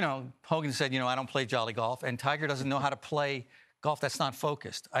is. Hogan said, I don't play jolly golf, and Tiger doesn't know how to play golf that's not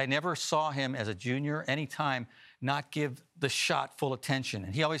focused. I never saw him as a junior anytime not give the shot full attention.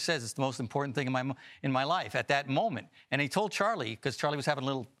 And he always says it's the most important thing in my life at that moment. And he told Charlie, because Charlie was having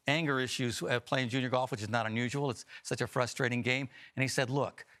little anger issues playing junior golf, which is not unusual. It's such a frustrating game. And he said,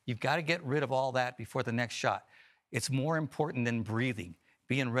 look, you've got to get rid of all that before the next shot. It's more important than breathing,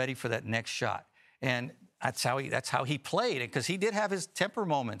 being ready for that next shot. And that's how he played, because he did have his temper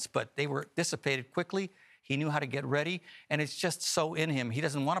moments, but they were dissipated quickly. He knew how to get ready, and it's just so in him. He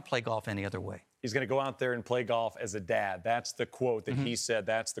doesn't want to play golf any other way. He's going to go out there and play golf as a dad. That's the quote that he said.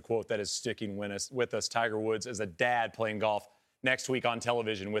 That's the quote that is sticking with us. Tiger Woods as a dad playing golf next week on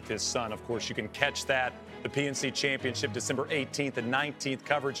television with his son. Of course, you can catch that, the PNC Championship, December 18th and 19th,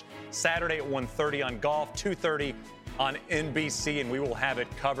 coverage Saturday at 1:30 on Golf, 2:30 on NBC, and we will have it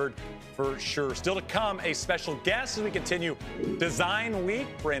covered for sure. Still to come, a special guest as we continue Design Week.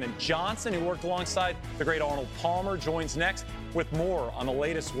 Brandon Johnson, who worked alongside the great Arnold Palmer, joins next with more on the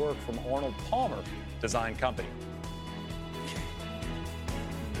latest work from Arnold Palmer Design Company.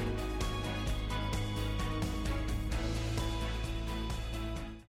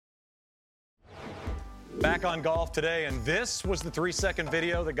 Back on Golf today, and this was the 3-second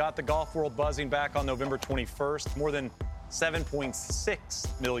video that got the golf world buzzing back on November 21st. More than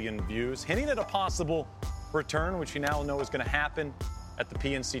 7.6 million views, hinting at a possible return, which we now know is going to happen at the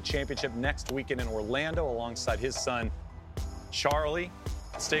PNC Championship next weekend in Orlando alongside his son, Charlie.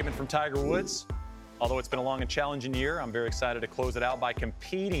 Statement from Tiger Woods. Although it's been a long and challenging year, I'm very excited to close it out by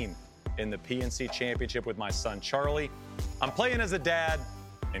competing in the PNC Championship with my son, Charlie. I'm playing as a dad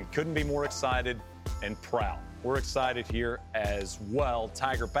and couldn't be more excited and proud. We're excited here as well.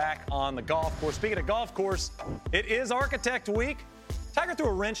 Tiger back on the golf course. Speaking of golf course, it is Architect Week. Tiger threw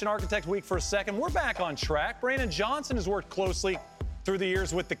a wrench in Architect Week for a second. We're back on track. Brandon Johnson has worked closely through the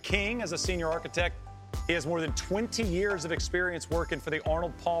years with the King as a senior architect. He has more than 20 years of experience working for the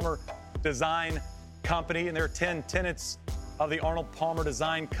Arnold Palmer Design Company, and there are 10 tenets of the Arnold Palmer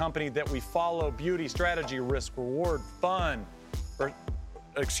Design Company that we follow: beauty, strategy, risk, reward, fun,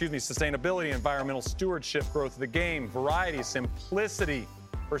 sustainability, environmental stewardship, growth of the game, variety, simplicity,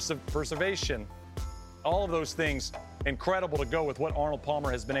 preservation. All of those things incredible to go with what Arnold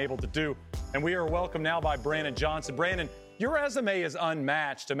Palmer has been able to do. And we are welcomed now by Brandon Johnson. Brandon, your resume is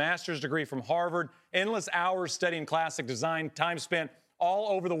unmatched. A master's degree from Harvard, endless hours studying classic design, time spent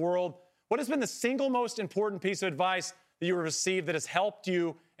all over the world. What has been the single most important piece of advice that you have received that has helped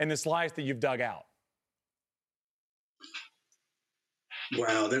you in this life that you've dug out?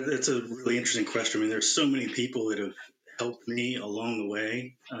 Wow, that's a really interesting question. I mean, there's so many people that have helped me along the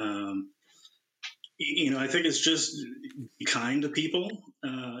way. I think it's just be kind to people,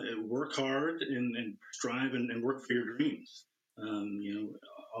 work hard and strive and work for your dreams.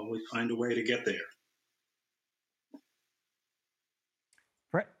 Always find a way to get there.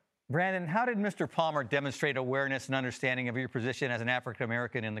 Brandon, how did Mr. Palmer demonstrate awareness and understanding of your position as an African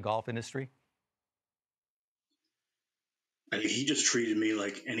American in the golf industry? He just treated me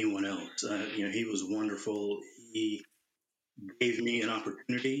like anyone else. He was wonderful. He gave me an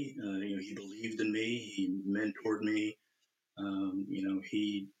opportunity. He believed in me. He mentored me.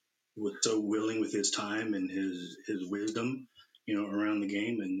 He was so willing with his time and his wisdom, around the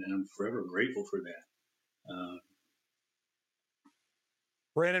game, and I'm forever grateful for that.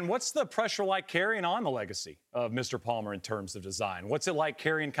 Brandon, what's the pressure like carrying on the legacy of Mr. Palmer in terms of design? What's it like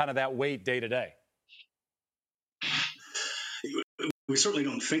carrying kind of that weight day to day? We certainly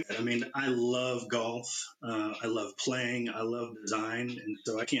don't think that. I mean, I love golf. I love playing. I love design. And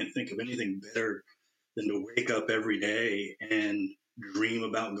so I can't think of anything better than to wake up every day and dream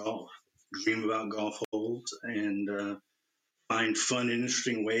about golf holes, and find fun and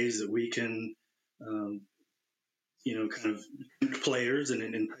interesting ways that we can, kind of tempt players and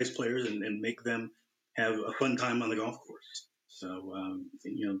entice players and make them have a fun time on the golf course. So,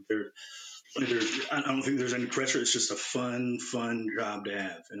 I don't think there's any pressure. It's just a fun job to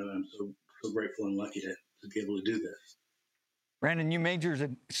have. I'm so grateful and lucky to be able to do this. Brandon, you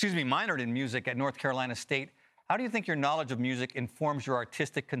minored in music at North Carolina State. How do you think your knowledge of music informs your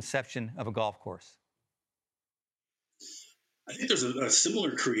artistic conception of a golf course? I think there's a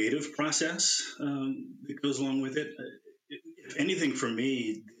similar creative process that goes along with it. If anything, for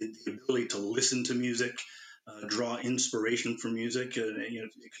me, the ability to listen to music, draw inspiration from music, it can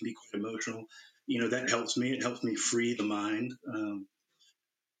be quite emotional. That helps me. It helps me free the mind.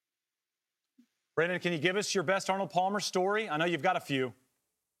 Brandon, can you give us your best Arnold Palmer story? I know you've got a few.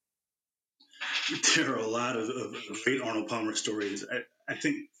 There are a lot of great Arnold Palmer stories. I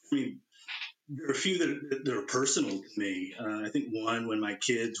think, there are a few that are personal to me. I think one, when my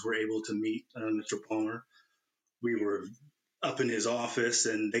kids were able to meet Mr. Palmer, we were up in his office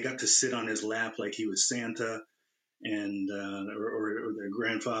and they got to sit on his lap like he was Santa and or their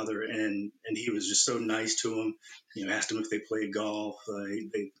grandfather, and he was just so nice to them. Asked them if they played golf.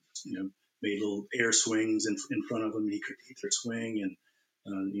 They made little air swings in front of him. He critiqued their swing and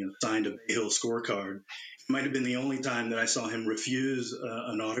signed a Bay Hill scorecard. It might have been the only time that I saw him refuse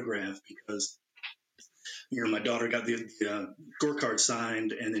an autograph, because my daughter got the scorecard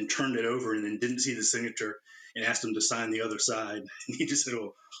signed and then turned it over and then didn't see the signature and asked him to sign the other side. And he just said,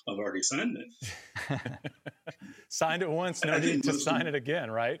 "Oh, I've already signed it." Signed it once, no need to sign it again,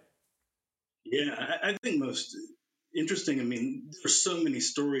 right? Yeah, I think most interesting, there's so many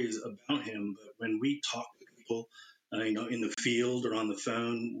stories about him, but when we talk to people, in the field or on the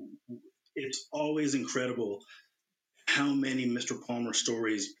phone, it's always incredible how many Mr. Palmer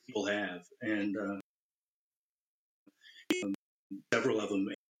stories people have, and several of them,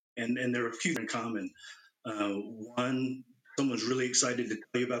 and there are a few in common. One, someone's really excited to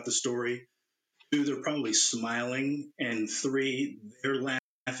tell you about the story. Two, they're probably smiling, and three, they're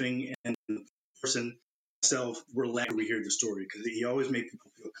laughing, and the person itself, we're laughing when we hear the story, because he always made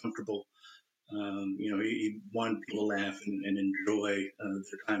people feel comfortable. He wanted people to laugh and enjoy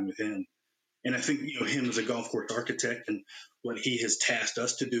their time with him. And I think, him as a golf course architect, and what he has tasked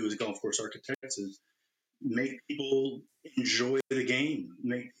us to do as golf course architects, is make people enjoy the game,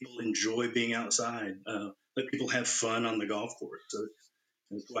 make people enjoy being outside, let people have fun on the golf course. So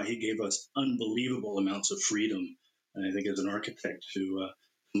that's why he gave us unbelievable amounts of freedom, I think, as an architect to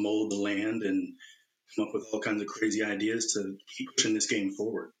mold the land and come up with all kinds of crazy ideas to keep pushing this game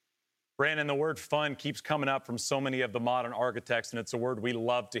forward. Brandon, the word fun keeps coming up from so many of the modern architects, and it's a word we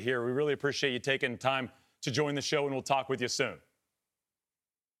love to hear. We really appreciate you taking time to join the show, and we'll talk with you soon.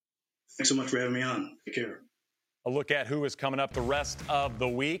 Thanks so much for having me on. Take care. A look at who is coming up the rest of the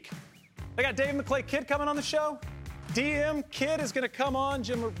week. They got Dave McClay Kidd coming on the show. DM Kidd is going to come on.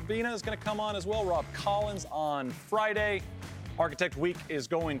 Jim Urbina is going to come on as well. Rob Collins on Friday. Architect Week is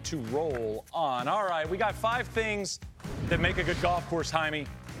going to roll on. All right, we got 5 things that make a good golf course, Jaime.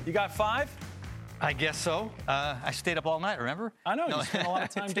 You got 5? I guess so. I stayed up all night, remember? I know. You spent a lot of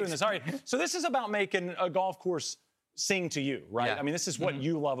time doing this. All right, so this is about making a golf course sing to you, right? Yeah. I mean, this is what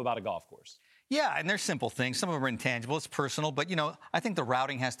you love about a golf course. Yeah, and there's simple things. Some of them are intangible. It's personal. But, I think the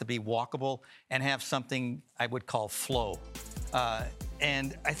routing has to be walkable and have something I would call flow.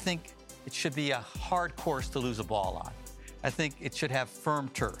 And I think it should be a hard course to lose a ball on. I think it should have firm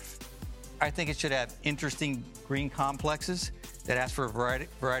turf. I think it should have interesting green complexes that ask for a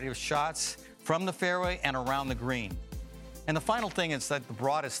variety of shots from the fairway and around the green. And the final thing is that the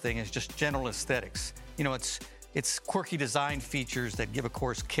broadest thing is just general aesthetics. It's quirky design features that give a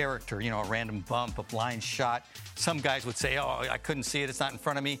course character, a random bump, a blind shot. Some guys would say, oh, I couldn't see it, it's not in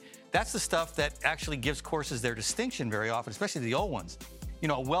front of me. That's the stuff that actually gives courses their distinction very often, especially the old ones.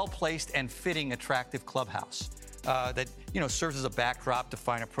 A well-placed and fitting, attractive clubhouse that, serves as a backdrop to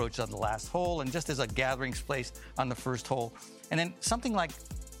fine approach on the last hole and just as a gathering place on the first hole. And then something like,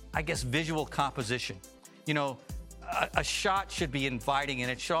 I guess, visual composition. A shot should be inviting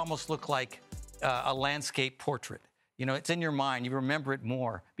and it should almost look like a landscape portrait. It's in your mind. You remember it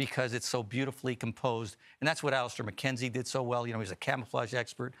more because it's so beautifully composed. And that's what Alistair McKenzie did so well. He's a camouflage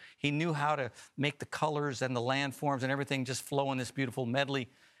expert. He knew how to make the colors and the landforms and everything just flow in this beautiful medley.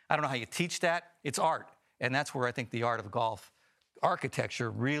 I don't know how you teach that. It's art. And that's where I think the art of golf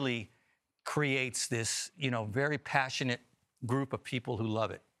architecture really creates this, very passionate group of people who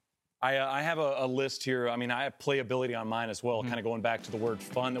love it. I have a list here. I mean, I have playability on mine as well, kind of going back to the word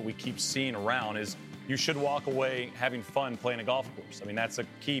fun that we keep seeing around is you should walk away having fun playing a golf course. I mean, that's a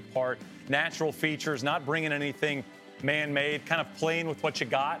key part. Natural features, not bringing anything man-made, kind of playing with what you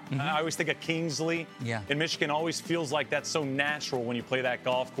got. I always think of Kingsley in Michigan. Always feels like that's so natural when you play that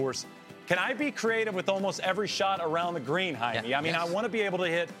golf course. Can I be creative with almost every shot around the green, Jaime? Yeah. I mean, I want to be able to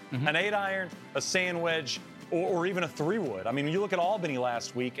hit an 8-iron, a sand wedge, or even a 3-wood. I mean, you look at Albany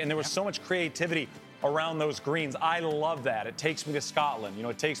last week, and there was so much creativity around those greens. I love that. It takes me to Scotland.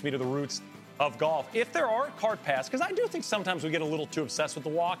 It takes me to the roots of golf. If there are cart paths, because I do think sometimes we get a little too obsessed with the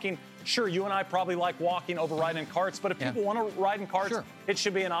walking. Sure, you and I probably like walking over riding in carts, but if people want to ride in carts, it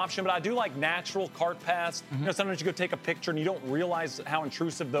should be an option. But I do like natural cart paths. Sometimes you go take a picture and you don't realize how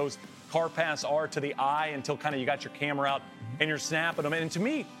intrusive those cart paths are to the eye until kind of you got your camera out and you're snapping them. And to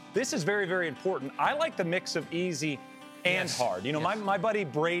me, this is very, very important. I like the mix of easy and hard. My buddy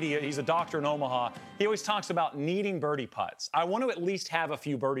Brady, he's a doctor in Omaha. He always talks about needing birdie putts. I want to at least have a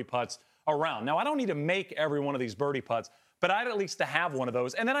few birdie putts around. Now, I don't need to make every one of these birdie putts, but I'd at least to have one of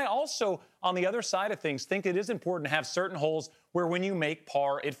those. And then I also, on the other side of things, think it is important to have certain holes where when you make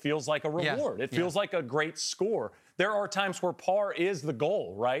par, it feels like a reward. It feels like a great score. There are times where par is the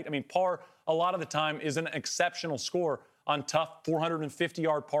goal, right? I mean, par, a lot of the time, is an exceptional score on tough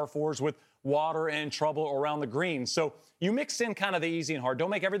 450-yard par fours with water and trouble around the green. So you mix in kind of the easy and hard. Don't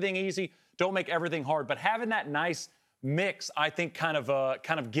make everything easy. Don't make everything hard. But having that nice mix, I think, kind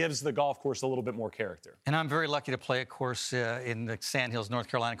of gives the golf course a little bit more character. And I'm very lucky to play a course in the Sandhills, North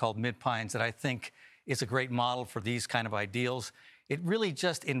Carolina, called Mid-Pines that I think is a great model for these kind of ideals. It really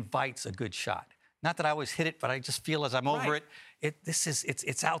just invites a good shot. Not that I always hit it, but I just feel as I'm over it,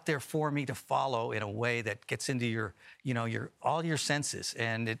 it's out there for me to follow in a way that gets into your all your senses,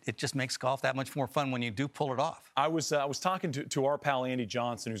 and it just makes golf that much more fun when you do pull it off. I was talking to our pal Andy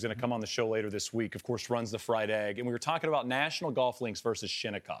Johnson, who's going to come on the show later this week. Of course, runs the Fried Egg, and we were talking about National Golf Links versus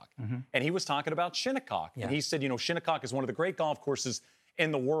Shinnecock, and he was talking about Shinnecock, and he said, Shinnecock is one of the great golf courses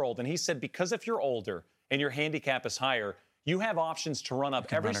in the world, and he said because if you're older and your handicap is higher, you have options to run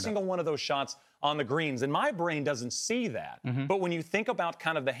up every single one of those shots on the greens. And my brain doesn't see that. But when you think about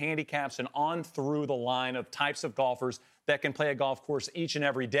kind of the handicaps and on through the line of types of golfers that can play a golf course each and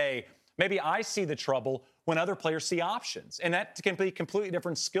every day, maybe I see the trouble when other players see options. And that can be a completely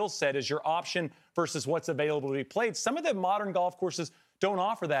different skill set as your option versus what's available to be played. Some of the modern golf courses don't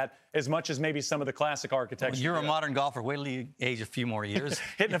offer that as much as maybe some of the classic architecture. Well, you're a modern golfer. Wait till you age a few more years.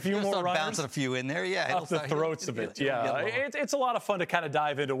 Hitting a few more start runners. Bouncing a few in there, yeah. Up the throats of it, yeah. It's a lot of fun to kind of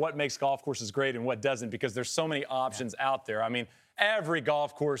dive into what makes golf courses great and what doesn't, because there's so many options out there. I mean, every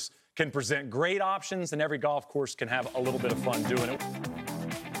golf course can present great options, and every golf course can have a little bit of fun doing it.